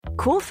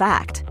Cool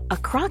fact, a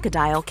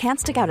crocodile can't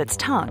stick out its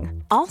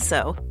tongue.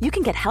 Also, you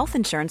can get health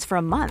insurance for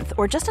a month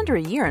or just under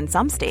a year in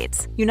some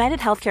states. United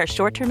Healthcare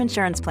short-term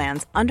insurance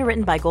plans,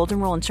 underwritten by Golden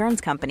Rule Insurance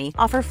Company,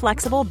 offer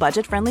flexible,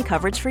 budget-friendly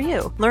coverage for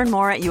you. Learn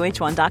more at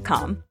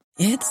uh1.com.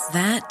 It's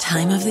that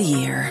time of the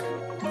year.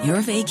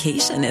 Your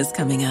vacation is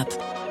coming up.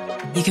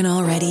 You can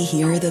already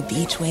hear the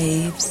beach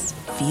waves,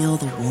 feel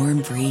the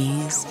warm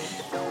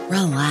breeze,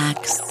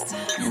 relax,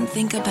 and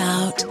think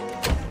about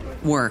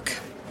work.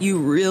 You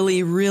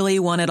really, really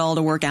want it all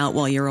to work out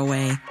while you're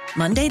away.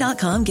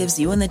 Monday.com gives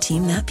you and the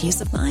team that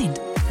peace of mind.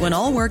 When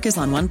all work is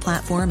on one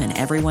platform and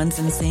everyone's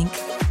in sync,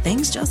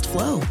 things just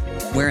flow.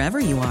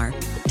 Wherever you are,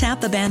 tap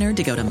the banner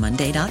to go to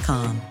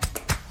Monday.com.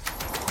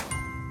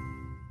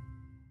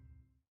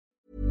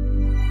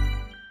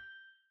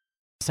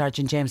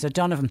 Sergeant James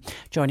O'Donovan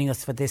joining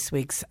us for this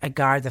week's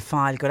Garda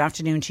File. Good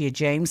afternoon to you,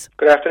 James.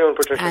 Good afternoon,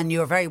 Patricia. And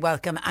you're very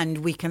welcome. And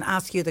we can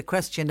ask you the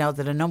question now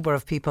that a number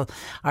of people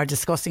are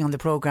discussing on the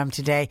programme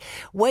today.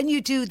 When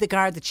you do the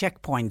Garda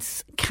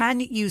checkpoints, can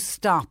you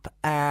stop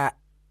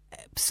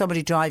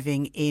somebody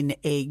driving in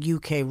a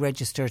UK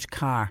registered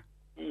car?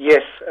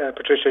 Yes,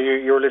 Patricia,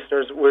 your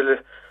listeners will,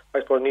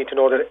 I suppose, need to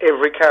know that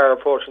every car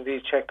approaching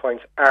these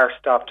checkpoints are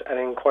stopped and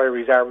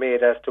inquiries are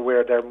made as to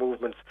where their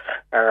movements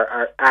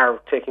are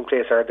taking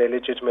place. Are they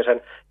legitimate,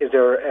 and is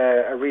there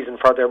a reason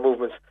for their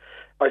movements?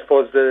 I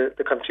suppose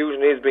the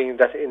confusion is being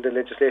that in the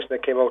legislation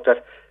that came out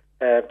that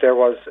there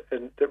was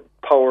the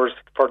powers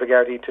for the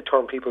Gardaí to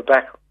turn people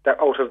back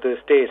out of the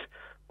state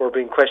were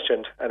being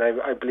questioned, and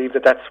I believe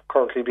that that's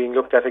currently being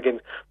looked at again.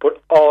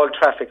 But all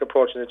traffic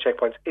approaching the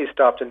checkpoints is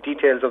stopped, and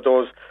details of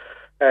those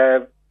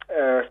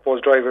I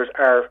suppose drivers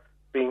are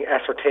being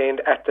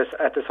ascertained at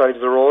the side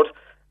of the road.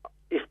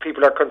 If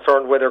people are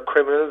concerned whether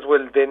criminals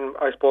will then,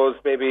 I suppose,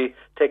 maybe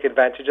take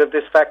advantage of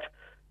this fact,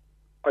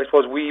 I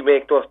suppose we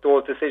make those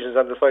decisions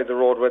on the side of the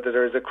road whether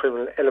there is a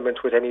criminal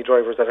element with any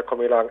drivers that are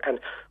coming along. And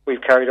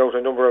we've carried out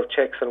a number of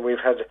checks, and we've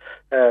had,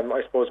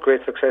 I suppose,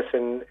 great success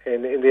in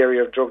the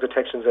area of drug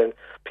detections and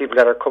people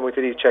that are coming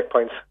to these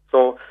checkpoints.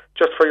 So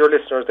just for your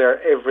listeners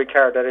there, every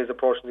car that is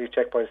approaching these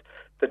checkpoints,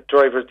 the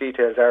driver's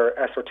details are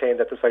ascertained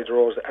at the side of the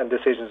roads and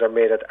decisions are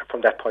made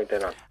from that point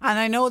then on. And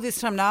I know this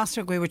time last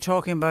week we were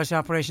talking about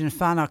Operation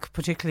Fannock,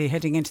 particularly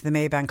heading into the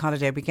Maybank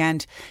holiday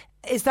weekend.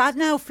 Is that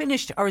now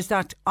finished or is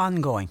that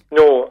ongoing?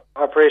 No,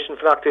 Operation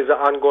Fannock is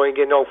ongoing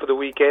again now for the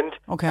weekend.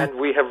 Okay. And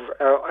we have,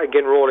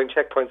 again, rolling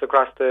checkpoints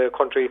across the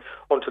country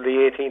until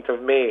the 18th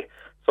of May.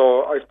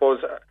 So I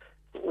suppose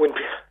when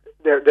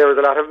there is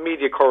a lot of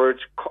media coverage,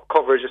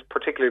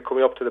 particularly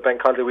coming up to the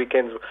bank holiday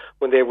weekends,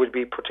 when there would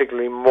be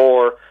particularly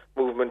more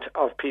movement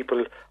of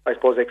people, I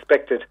suppose,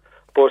 expected.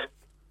 But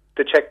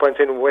the checkpoints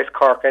in West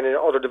Cork and in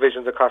other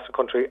divisions across the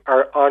country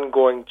are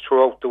ongoing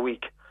throughout the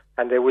week,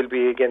 and they will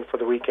be again for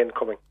the weekend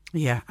coming.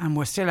 Yeah, and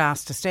we're still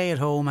asked to stay at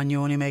home and you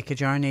only make a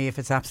journey if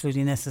it's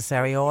absolutely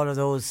necessary. All of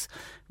those.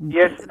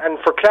 Yes, and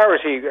for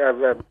clarity,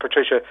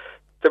 Patricia,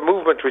 the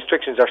movement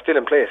restrictions are still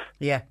in place.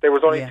 Yeah. There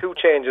was only two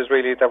changes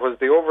really. That was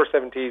the over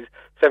 70s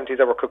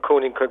that were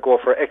cocooning could go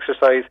for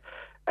exercise,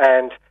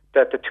 and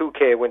that the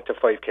 2K went to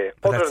 5K.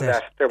 But other than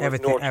that, there was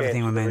no change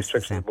in the remains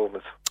restriction of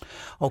movements.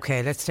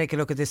 Okay, let's take a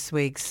look at this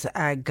week's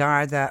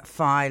Garda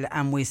File,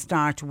 and we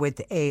start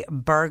with a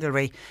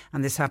burglary,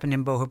 and this happened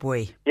in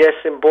Boherbue. Yes,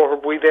 in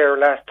Boherbue there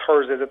last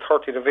Thursday, the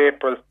 30th of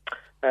April,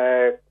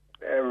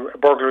 a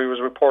burglary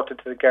was reported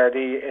to the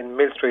Gardaí in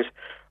Mill Street.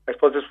 I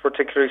suppose it's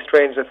particularly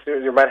strange that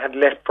your man had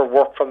left for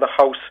work from the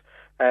house,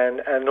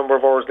 and a number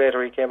of hours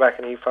later he came back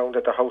and he found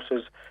that the house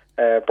was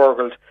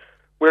burgled.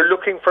 We're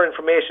looking for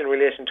information in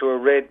relation to a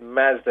red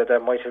Mazda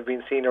that might have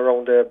been seen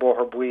around the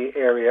Boherbue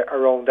area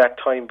around that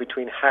time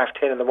between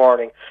 10:30 in the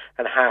morning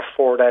and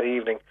 4:30 that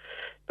evening.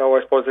 Now,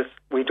 I suppose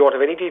we don't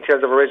have any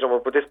details of a reg number,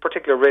 but this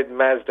particular red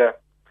Mazda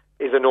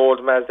is an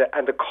old Mazda,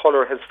 and the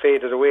colour has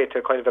faded away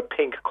to kind of a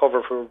pink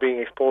cover from being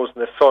exposed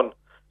in the sun.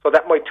 So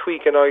that might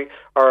tweak an eye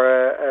or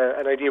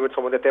an idea with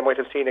someone that they might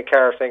have seen a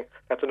car saying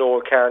that's an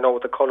old car now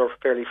with the colour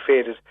fairly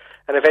faded.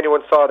 And if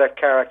anyone saw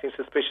that car acting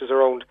suspicious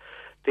around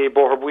the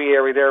Boherbue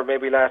area there,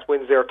 maybe last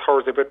Wednesday or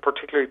Thursday, but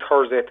particularly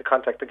Thursday, to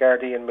contact the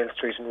Gardaí in Mill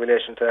Street in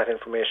relation to that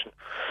information.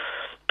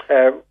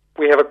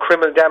 We have a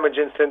criminal damage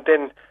incident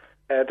then.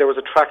 There was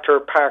a tractor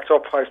parked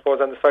up, I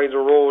suppose, on the side of the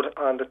road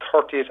on the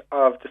 30th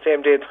of the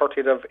same day,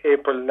 30th of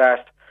April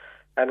last,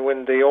 and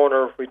when the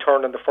owner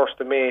returned on the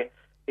 1st of May,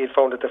 he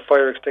found that the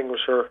fire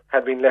extinguisher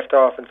had been left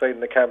off inside in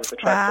the cab of the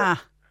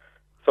tractor.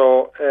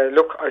 So,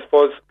 look, I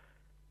suppose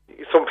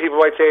some people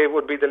might say it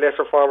would be the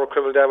lesser form of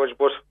criminal damage,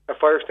 but a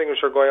fire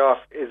extinguisher going off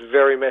is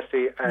very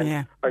messy,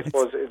 and I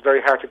suppose it's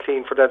very hard to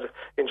clean for that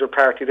injured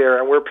party there.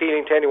 And we're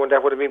appealing to anyone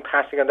that would have been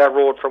passing on that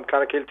road from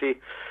Clonakilty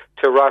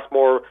to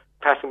Rossmore,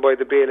 passing by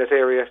the Baylet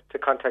area, to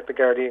contact the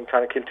Gardaí in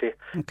Clonakilty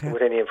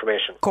with any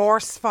information.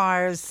 Gorse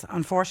fires,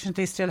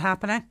 unfortunately, still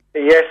happening?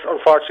 Yes,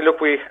 unfortunately.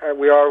 Look,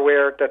 we are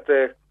aware that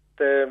the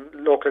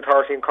local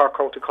authority in Cork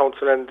County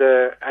Council and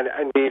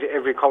indeed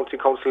every county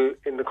council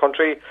in the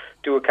country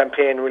do a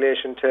campaign in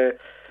relation to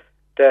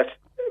that.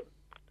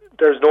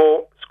 There's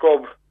no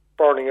scrub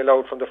burning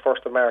allowed from the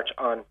 1st of March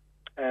on.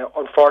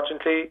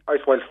 Unfortunately,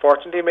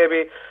 fortunately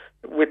maybe,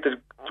 with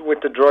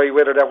the dry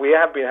weather that we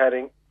have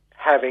been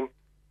having,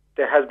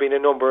 there has been a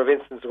number of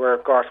instances where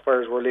gorse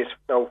fires were lit.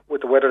 Now,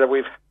 with the weather that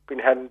we've been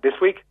having this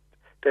week,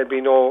 there'd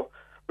be no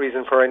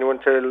reason for anyone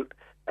to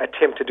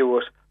attempt to do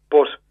it.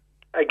 But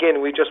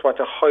again, we just want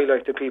to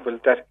highlight to people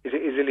that it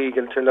is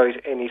illegal to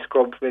light any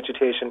scrub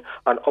vegetation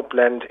on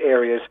upland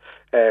areas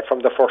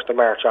from the 1st of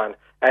March on.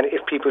 And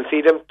if people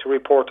see them, to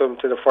report them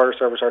to the fire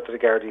service or to the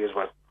Gardaí as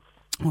well.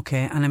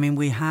 Okay, and I mean,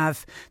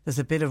 there's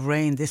a bit of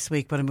rain this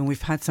week, but I mean,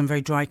 we've had some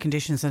very dry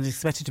conditions and it's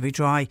expected to be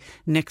dry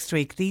next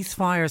week. These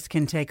fires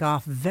can take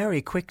off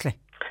very quickly.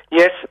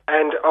 Yes,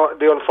 and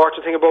the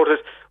unfortunate thing about it,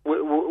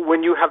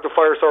 when you have the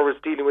fire service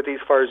dealing with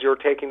these fires, you're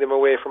taking them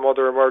away from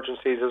other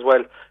emergencies as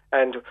well.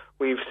 And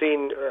we've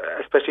seen,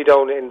 especially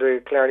down in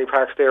the Killarney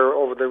Parks there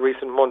over the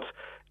recent months,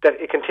 that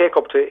it can take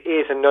up to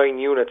 8 and 9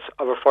 units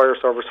of a fire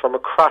service from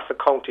across the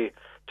county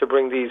to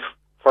bring these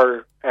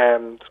fire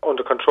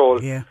under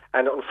control. Yeah.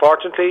 And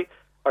unfortunately,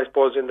 I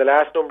suppose in the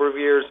last number of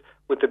years,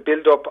 with the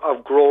build-up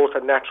of growth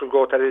and natural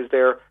growth that is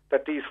there,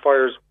 that these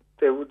fires,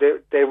 they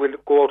will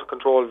go out of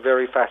control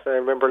very fast. And I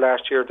remember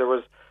last year there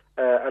was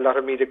a lot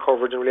of media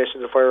coverage in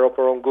relation to the fire up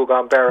around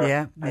Gugan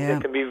Barra. And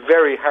they can be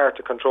very hard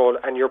to control,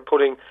 and you're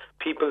putting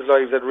people's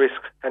lives at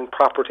risk and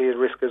property at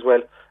risk as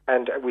well.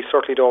 And we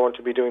certainly don't want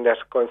to be doing that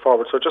going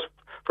forward. So just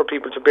for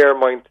people to bear in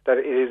mind that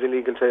it is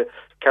illegal to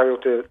carry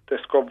out the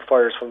scrub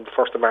fires from the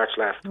 1st of March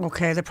last.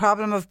 Okay, the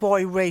problem of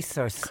boy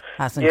racers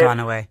hasn't gone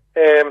away.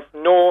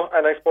 No,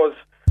 and I suppose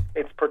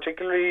it's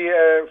particularly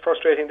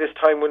frustrating this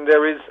time when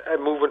there is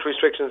movement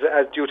restrictions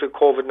as due to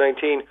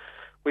COVID-19.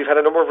 We've had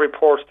a number of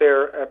reports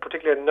there,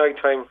 particularly at night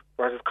time,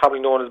 what is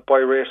commonly known as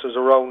boy racers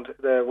around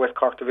the West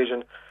Cork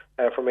Division,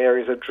 from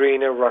areas of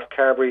Drina,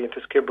 Rosscarbery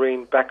into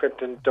Skibbereen, back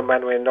into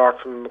Dunmanway and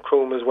north from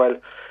Macroom as well.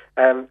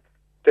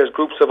 There's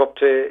groups of up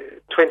to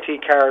 20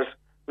 cars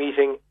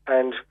meeting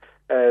and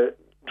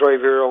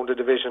driving around the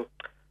division.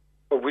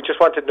 But we just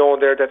want to know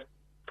there that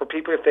for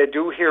people, if they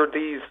do hear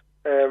these,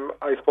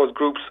 I suppose,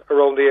 groups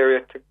around the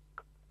area, to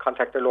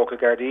contact their local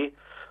Gardaí.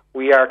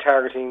 We are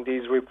targeting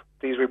these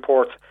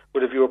reports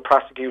with a view of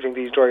prosecuting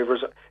these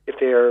drivers if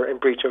they are in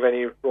breach of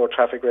any road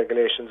traffic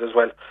regulations as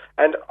well.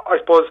 And I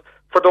suppose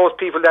for those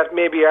people that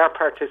maybe are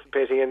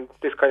participating in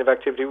this kind of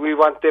activity, we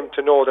want them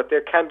to know that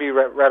there can be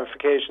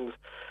ramifications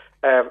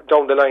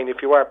down the line if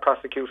you are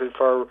prosecuted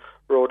for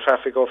road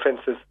traffic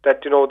offences,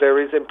 that, you know,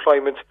 there is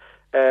employment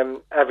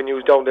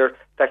avenues down there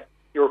that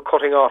you're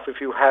cutting off if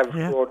you have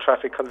road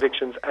traffic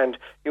convictions, and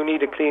you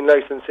need a clean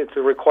licence. It's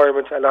a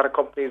requirement. A lot of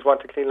companies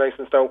want a clean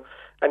licence now,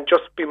 and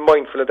just be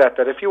mindful of that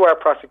if you are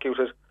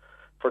prosecuted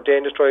for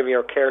dangerous driving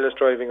or careless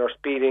driving or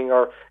speeding,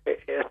 or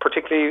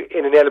particularly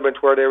in an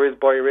element where there is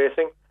boy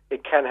racing,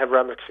 it can have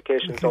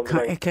ramifications down the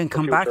line. It can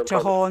come back to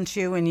haunt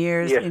you in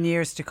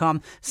years to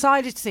come.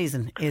 Silage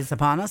season is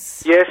upon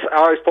us. Yes,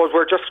 I suppose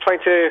we're just trying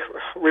to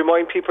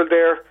remind people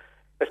there,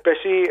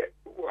 especially,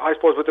 I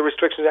suppose, with the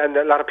restrictions and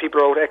a lot of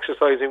people are out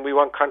exercising. We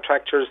want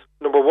contractors,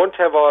 number one, to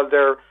have all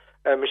their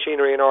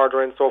machinery in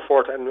order and so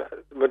forth, and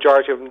the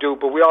majority of them do,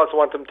 but we also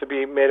want them to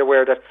be made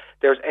aware that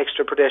there's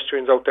extra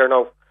pedestrians out there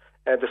now.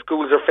 The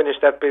schools are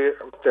finished,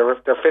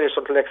 they're finished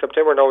until next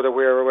September now, that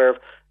we're aware of,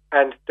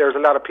 and there's a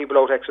lot of people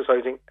out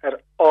exercising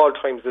at all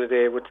times of the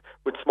day with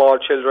small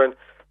children.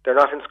 They're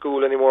not in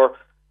school anymore.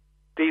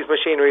 These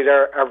machinery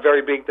are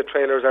very big. The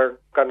trailers are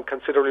gone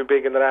considerably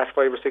big in the last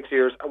 5 or 6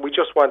 years, and we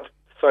just want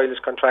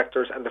silage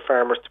contractors and the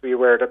farmers to be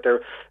aware that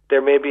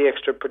there may be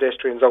extra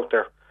pedestrians out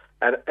there,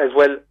 and as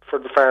well for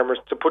the farmers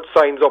to put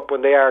signs up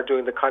when they are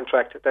doing the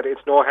contract that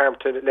it's no harm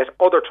to let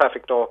other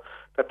traffic know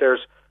that there's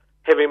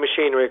heavy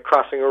machinery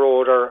crossing a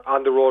road or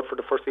on the road for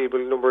the foreseeable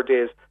number of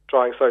days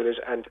drawing silage,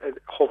 and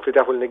hopefully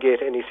that will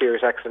negate any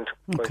serious accident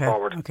going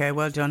forward. Okay,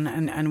 well done.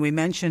 And we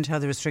mentioned how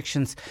the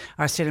restrictions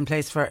are still in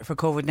place for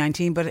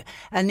COVID-19, but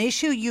an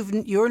issue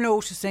you're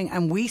noticing,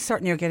 and we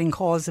certainly are getting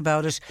calls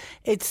about it,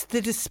 it's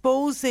the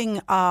disposing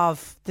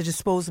of the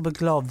disposable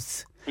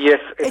gloves. Yes,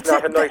 it's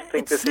not a nice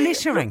thing to see.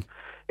 It's littering.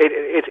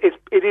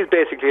 It is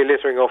basically a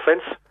littering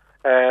offence.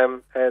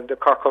 And the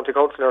Cork County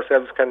Council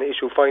ourselves can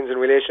issue fines in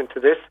relation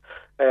to this.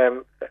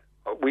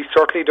 We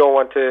certainly don't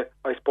want to,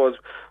 I suppose,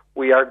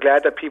 we are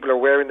glad that people are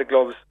wearing the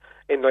gloves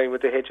in line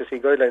with the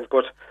HSE guidelines,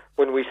 but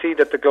when we see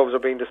that the gloves are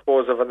being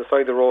disposed of on the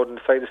side of the road and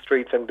the side of the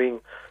streets and being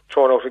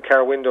thrown out of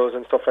car windows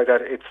and stuff like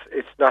that,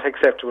 it's not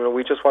acceptable, and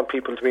we just want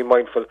people to be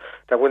mindful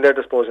that when they're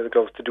disposing of the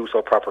gloves, to do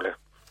so properly.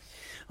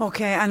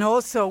 Okay, and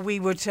also we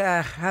would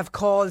have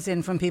calls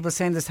in from people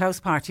saying there's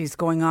house parties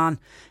going on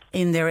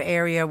in their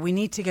area. We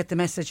need to get the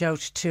message out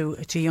to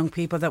young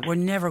people that we're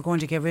never going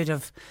to get rid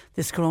of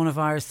this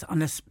coronavirus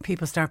unless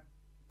people start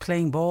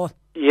playing ball.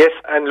 Yes,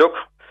 and look,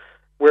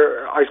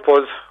 I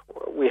suppose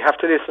we have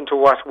to listen to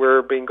what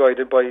we're being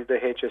guided by the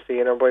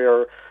HSE and by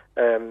our,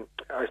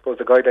 I suppose,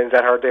 the guidelines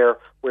that are there.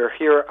 We're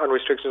here on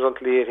restrictions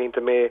until the 18th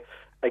of May.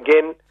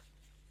 Again,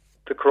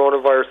 the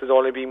coronavirus is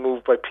only being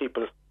moved by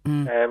people.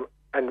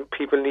 And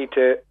people need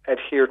to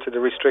adhere to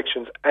the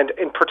restrictions. And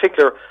in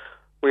particular,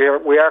 we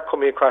are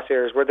coming across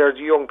areas where there's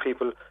young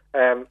people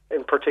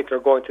in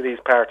particular, going to these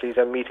parties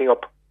and meeting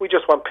up. We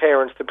just want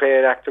parents to play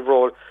an active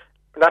role.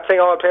 I'm not saying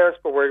all parents,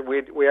 but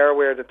we are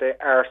aware that there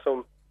are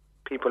some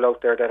people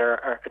out there that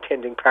are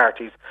attending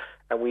parties,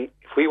 and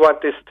if we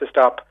want this to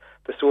stop,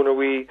 the sooner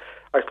we,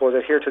 I suppose,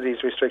 adhere to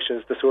these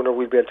restrictions, the sooner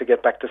we'll be able to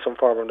get back to some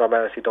form of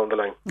normality down the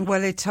line.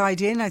 Well, it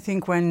tied in, I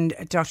think, when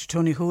Dr.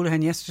 Tony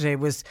Holohan yesterday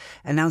was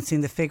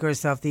announcing the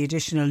figures of the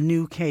additional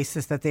new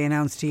cases that they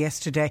announced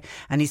yesterday,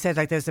 and he said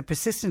there's a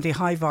persistently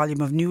high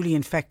volume of newly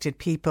infected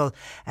people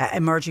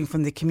emerging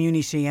from the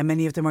community, and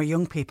many of them are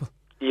young people.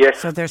 Yes.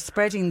 So they're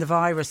spreading the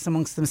virus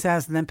amongst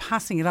themselves and then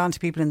passing it on to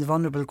people in the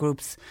vulnerable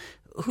groups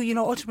who,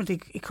 ultimately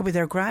it could be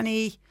their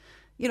granny,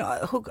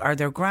 or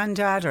their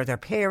granddad or their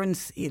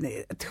parents,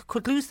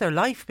 could lose their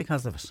life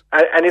because of it.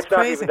 And it's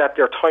not even that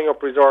they're tying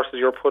up resources.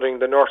 You're putting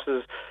the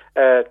nurses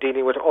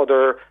dealing with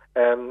other,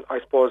 I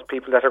suppose,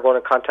 people that are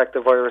going to contact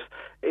the virus.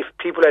 If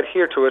people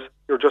adhere to it,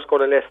 you're just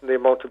going to lessen the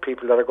amount of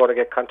people that are going to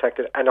get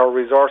contacted. And our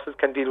resources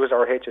can deal with it,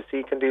 our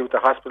HSE can deal with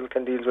it, the hospital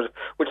can deal with it,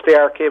 which they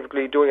are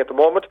capably doing at the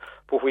moment.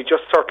 But we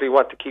just certainly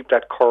want to keep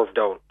that curve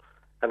down.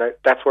 And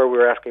that's where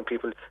we're asking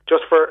people,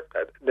 just for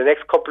the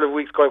next couple of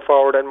weeks going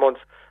forward and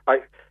months.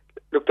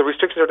 Look, the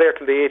restrictions are there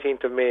till the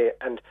 18th of May,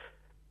 and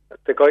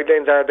the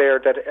guidelines are there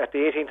that at the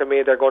 18th of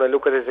May they're going to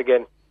look at it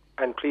again.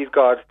 And please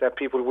God that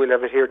people will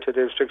have adhered to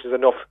the restrictions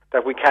enough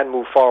that we can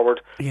move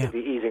forward in the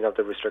easing of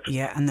the restrictions.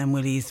 Yeah, and then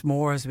we'll ease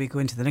more as we go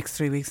into the next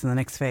 3 weeks and the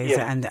next phase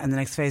and the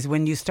next phase.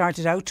 When you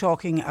started out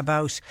talking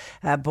about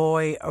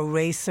boy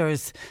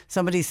racers,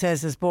 somebody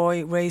says there's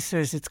boy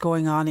racers, it's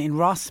going on in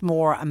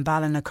Rossmore and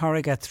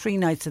Ballinacurriga 3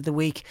 nights of the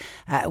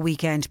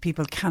weekend.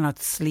 People cannot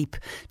sleep.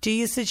 Do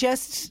you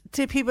suggest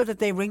to people that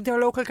they ring their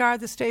local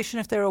Garda station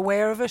if they're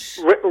aware of it?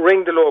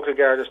 Ring the local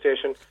Garda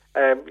station.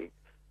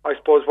 I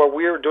suppose what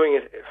we're doing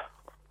is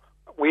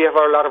we have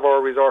a lot of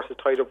our resources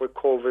tied up with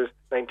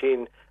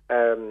COVID-19,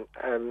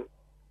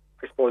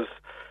 I suppose,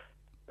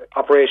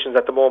 operations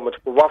at the moment.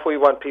 But what we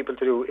want people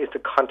to do is to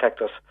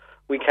contact us.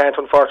 We can't,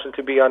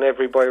 unfortunately, be on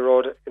every by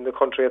road in the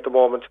country at the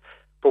moment,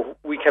 but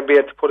we can be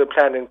able to put a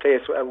plan in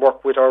place and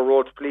work with our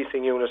roads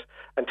policing unit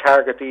and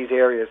target these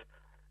areas.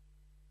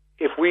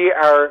 If we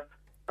are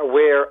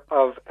aware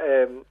of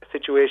a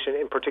situation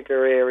in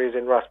particular areas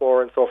in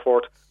Rossmore and so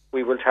forth,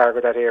 we will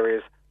target that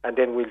areas. And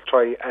then we'll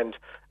try and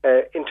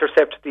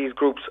intercept these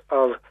groups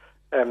of,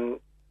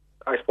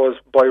 I suppose,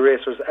 boy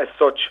racers as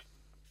such,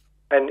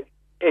 and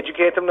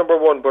educate them, number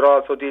one, but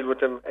also deal with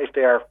them if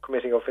they are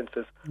committing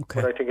offences. Okay.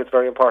 But I think it's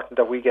very important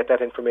that we get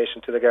that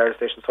information to the Garda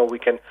station so we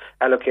can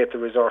allocate the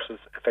resources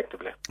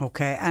effectively.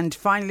 Okay, and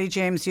finally,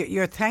 James,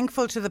 you're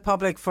thankful to the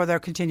public for their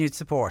continued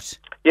support.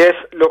 Yes,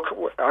 look,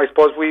 I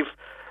suppose we've,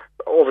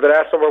 over the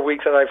last number of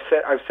weeks, and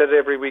I've said it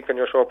every week on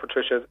your show,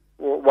 Patricia,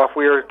 what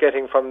we're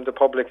getting from the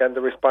public and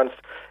the response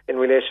in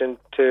relation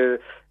to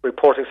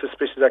reporting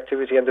suspicious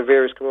activity and the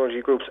various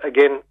community groups.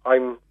 Again,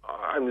 I'm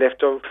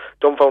left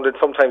dumbfounded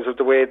sometimes with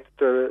the way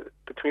the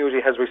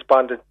community has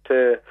responded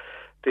to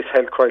this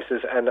health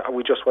crisis, and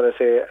we just want to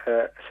say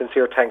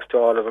sincere thanks to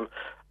all of them.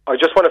 I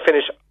just want to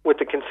finish with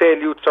the Kinsale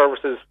Youth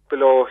Services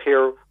below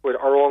here with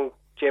our own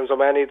James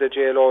O'Mahony, the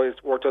JLO,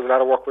 does a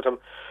lot of work with them.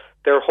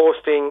 They're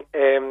hosting,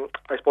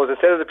 I suppose,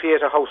 instead of the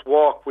Pieta House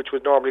Walk, which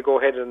would normally go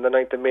ahead on the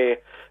 9th of May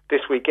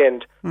this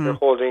weekend, they're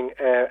holding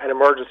an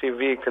emergency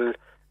vehicle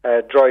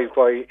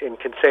drive-by in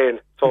Kinsale.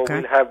 So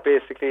we'll have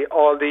basically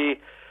all the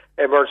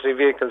emergency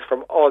vehicles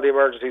from all the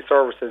emergency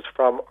services,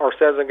 from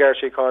ourselves in Garda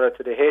Síochána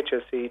to the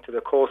HSE, to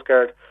the Coast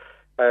Guard,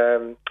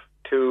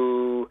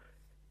 to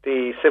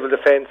the Civil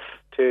Defence,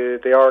 to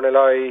the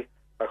RNLI.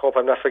 I hope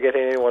I'm not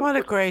forgetting anyone. What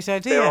a great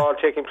idea. They're all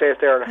taking place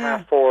there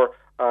at 4:30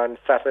 on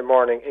Saturday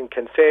morning in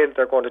Kinsale.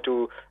 They're going to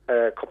do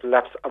a couple of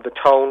laps of the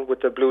town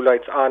with the blue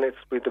lights on. It's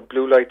with the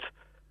blue lights.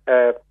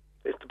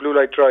 It's the blue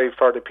light drive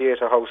for the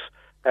Pieta House,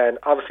 and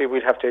obviously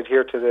we'd have to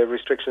adhere to the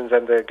restrictions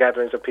and the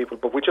gatherings of people.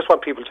 But we just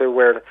want people to be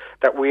aware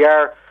that we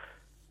are,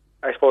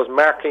 I suppose,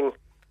 marking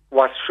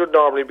what should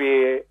normally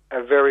be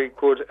a very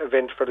good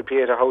event for the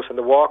Pieta House and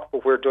the walk,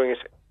 but we're doing it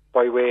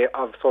by way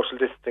of social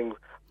distancing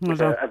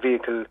with a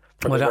vehicle.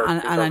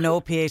 And I know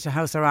Pieta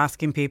House are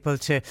asking people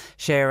to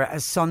share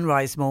a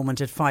sunrise moment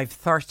at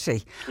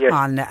 5:30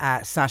 on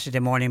Saturday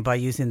morning by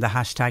using the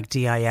hashtag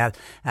DIL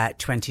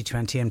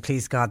 2020. And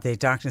please God, the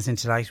Darkness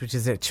into Light, which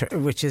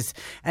is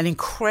an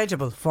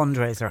incredible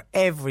fundraiser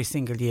every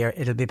single year.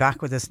 It'll be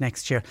back with us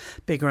next year,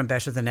 bigger and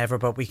better than ever.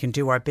 But we can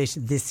do our bit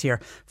this year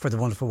for the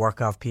wonderful work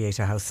of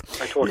Pieta House.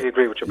 I totally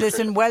agree with you.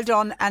 Listen, well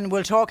done, and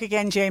we'll talk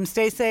again, James.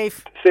 Stay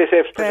safe. Stay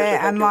safe,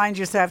 and mind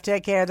yourself.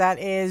 Take care. That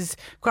is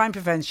Crime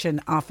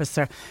Prevention Officer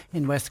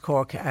in West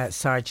Cork,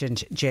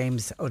 Sergeant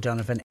James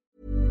O'Donovan.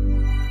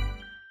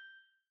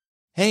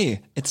 Hey,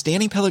 it's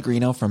Danny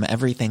Pellegrino from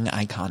Everything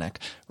Iconic.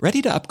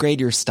 Ready to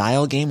upgrade your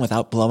style game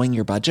without blowing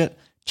your budget?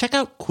 Check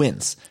out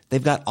Quince.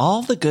 They've got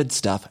all the good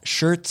stuff,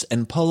 shirts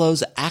and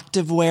polos,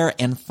 activewear,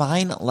 and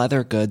fine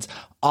leather goods,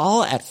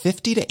 all at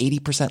 50 to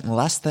 80%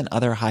 less than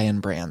other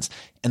high-end brands.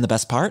 And the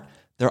best part?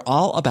 They're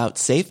all about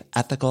safe,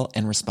 ethical,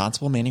 and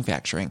responsible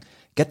manufacturing.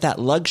 Get that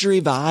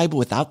luxury vibe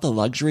without the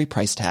luxury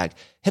price tag.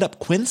 Hit up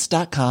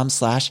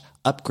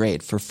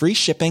quince.com/upgrade for free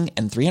shipping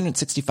and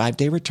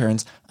 365-day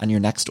returns on your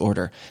next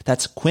order.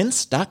 That's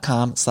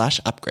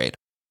quince.com/upgrade.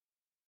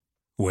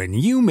 When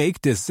you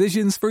make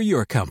decisions for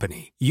your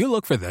company, you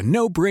look for the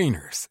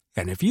no-brainers.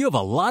 And if you have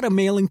a lot of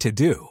mailing to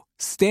do,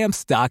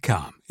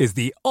 Stamps.com is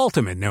the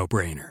ultimate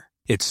no-brainer.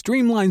 It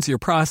streamlines your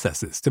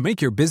processes to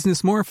make your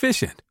business more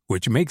efficient,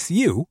 which makes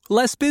you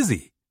less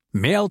busy.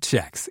 Mail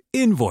checks,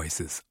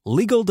 invoices,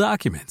 legal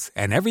documents,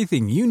 and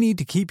everything you need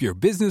to keep your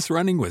business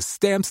running with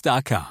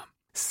Stamps.com.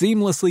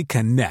 Seamlessly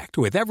connect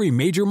with every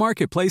major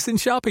marketplace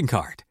and shopping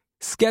cart.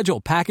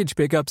 Schedule package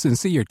pickups and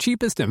see your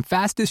cheapest and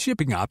fastest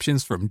shipping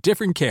options from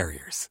different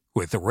carriers,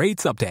 with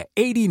rates up to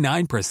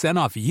 89%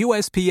 off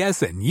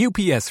USPS and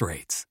UPS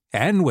rates.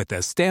 And with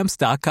the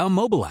Stamps.com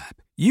mobile app,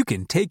 you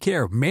can take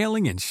care of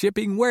mailing and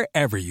shipping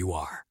wherever you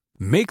are.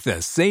 Make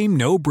the same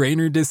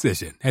no-brainer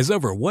decision as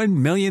over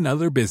 1 million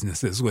other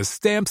businesses with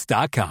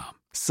Stamps.com.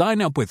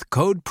 Sign up with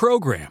code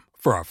PROGRAM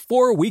for a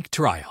 4-week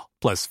trial,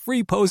 plus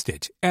free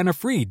postage and a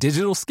free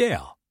digital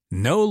scale.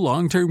 No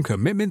long-term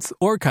commitments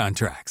or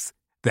contracts.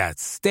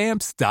 That's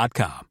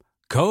Stamps.com.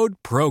 Code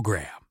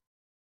PROGRAM.